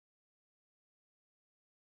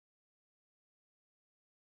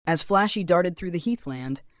As Flashy darted through the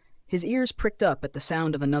heathland, his ears pricked up at the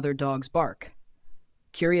sound of another dog's bark.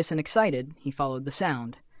 Curious and excited, he followed the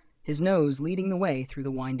sound, his nose leading the way through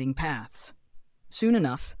the winding paths. Soon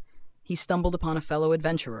enough, he stumbled upon a fellow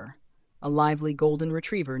adventurer, a lively golden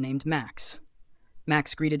retriever named Max.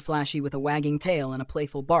 Max greeted Flashy with a wagging tail and a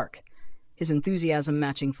playful bark, his enthusiasm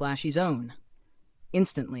matching Flashy's own.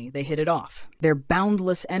 Instantly, they hit it off, their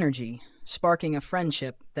boundless energy sparking a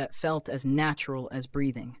friendship that felt as natural as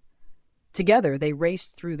breathing. Together, they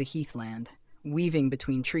raced through the heathland, weaving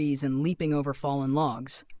between trees and leaping over fallen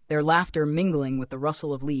logs, their laughter mingling with the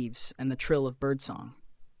rustle of leaves and the trill of birdsong.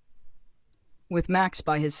 With Max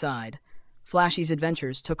by his side, Flashy's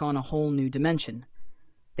adventures took on a whole new dimension.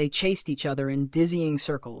 They chased each other in dizzying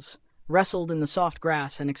circles, wrestled in the soft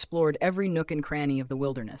grass, and explored every nook and cranny of the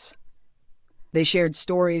wilderness. They shared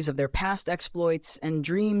stories of their past exploits and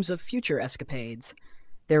dreams of future escapades,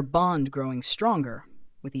 their bond growing stronger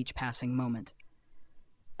with each passing moment.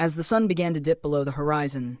 As the sun began to dip below the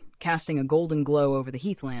horizon, casting a golden glow over the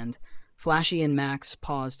heathland, Flashy and Max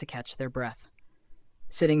paused to catch their breath.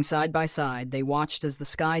 Sitting side by side, they watched as the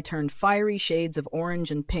sky turned fiery shades of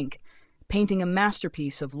orange and pink, painting a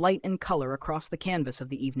masterpiece of light and color across the canvas of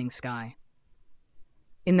the evening sky.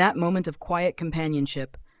 In that moment of quiet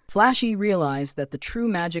companionship, Flashy realized that the true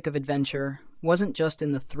magic of adventure wasn't just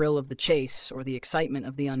in the thrill of the chase or the excitement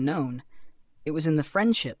of the unknown. It was in the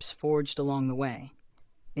friendships forged along the way,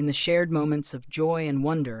 in the shared moments of joy and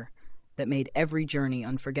wonder that made every journey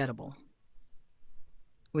unforgettable.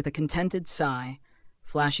 With a contented sigh,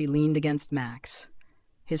 Flashy leaned against Max,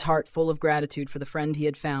 his heart full of gratitude for the friend he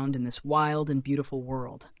had found in this wild and beautiful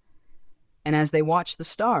world. And as they watched the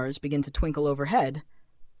stars begin to twinkle overhead,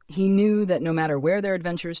 he knew that no matter where their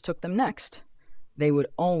adventures took them next, they would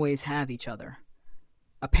always have each other.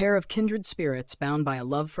 A pair of kindred spirits bound by a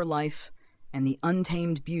love for life and the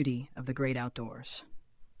untamed beauty of the great outdoors.